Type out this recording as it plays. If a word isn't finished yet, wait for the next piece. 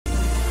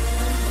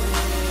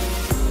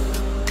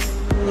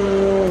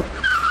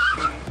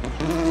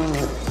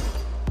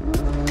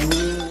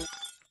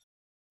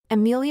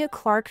Emilia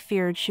Clarke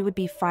feared she would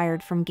be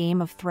fired from Game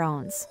of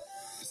Thrones.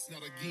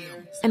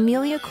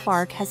 Emilia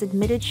Clarke has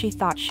admitted she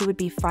thought she would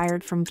be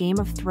fired from Game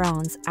of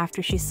Thrones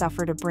after she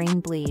suffered a brain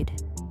bleed.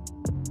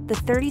 The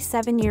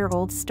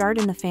 37-year-old starred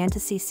in the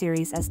fantasy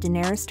series as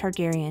Daenerys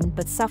Targaryen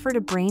but suffered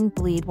a brain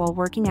bleed while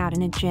working out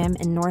in a gym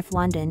in North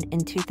London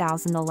in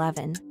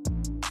 2011.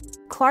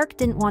 Clarke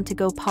didn't want to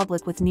go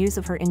public with news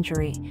of her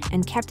injury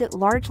and kept it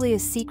largely a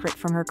secret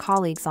from her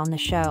colleagues on the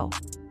show.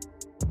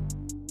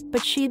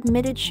 But she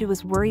admitted she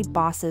was worried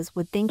bosses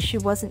would think she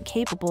wasn't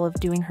capable of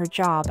doing her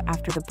job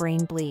after the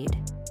brain bleed.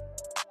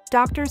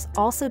 Doctors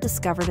also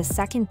discovered a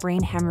second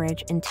brain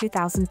hemorrhage in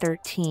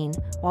 2013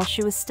 while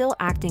she was still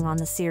acting on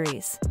the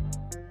series.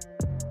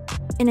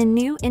 In a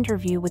new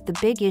interview with The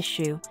Big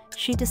Issue,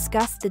 she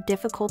discussed the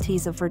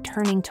difficulties of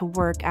returning to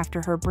work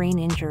after her brain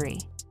injury.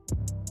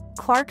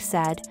 Clarke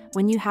said,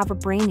 "When you have a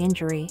brain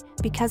injury,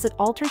 because it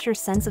alters your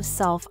sense of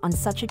self on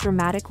such a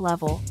dramatic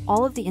level,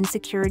 all of the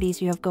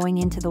insecurities you have going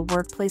into the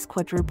workplace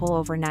quadruple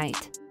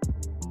overnight.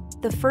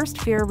 The first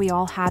fear we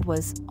all had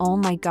was, oh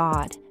my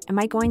God, am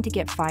I going to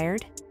get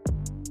fired?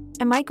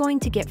 Am I going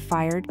to get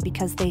fired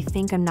because they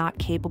think I'm not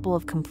capable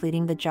of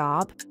completing the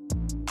job?"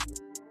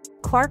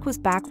 Clarke was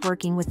back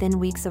working within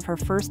weeks of her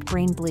first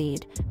brain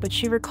bleed, but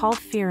she recalled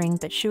fearing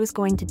that she was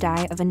going to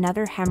die of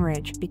another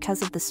hemorrhage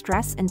because of the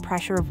stress and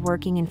pressure of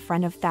working in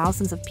front of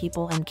thousands of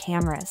people and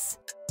cameras.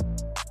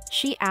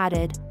 She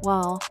added,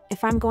 "Well,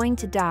 if I'm going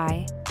to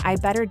die, I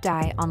better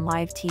die on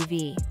live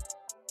TV."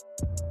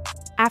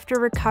 After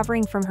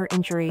recovering from her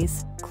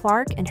injuries,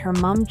 Clarke and her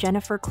mum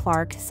Jennifer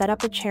Clarke set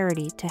up a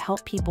charity to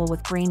help people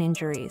with brain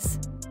injuries.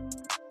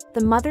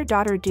 The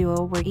mother-daughter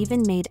duo were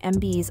even made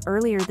MBEs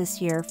earlier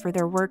this year for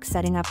their work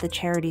setting up the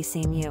charity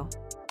SameYou.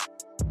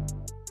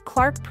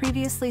 Clarke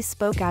previously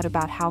spoke out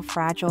about how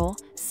fragile,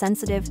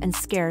 sensitive, and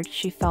scared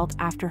she felt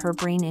after her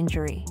brain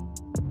injury.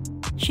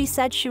 She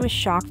said she was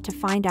shocked to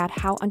find out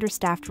how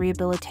understaffed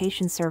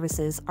rehabilitation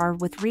services are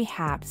with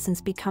rehab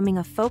since becoming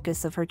a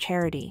focus of her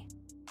charity.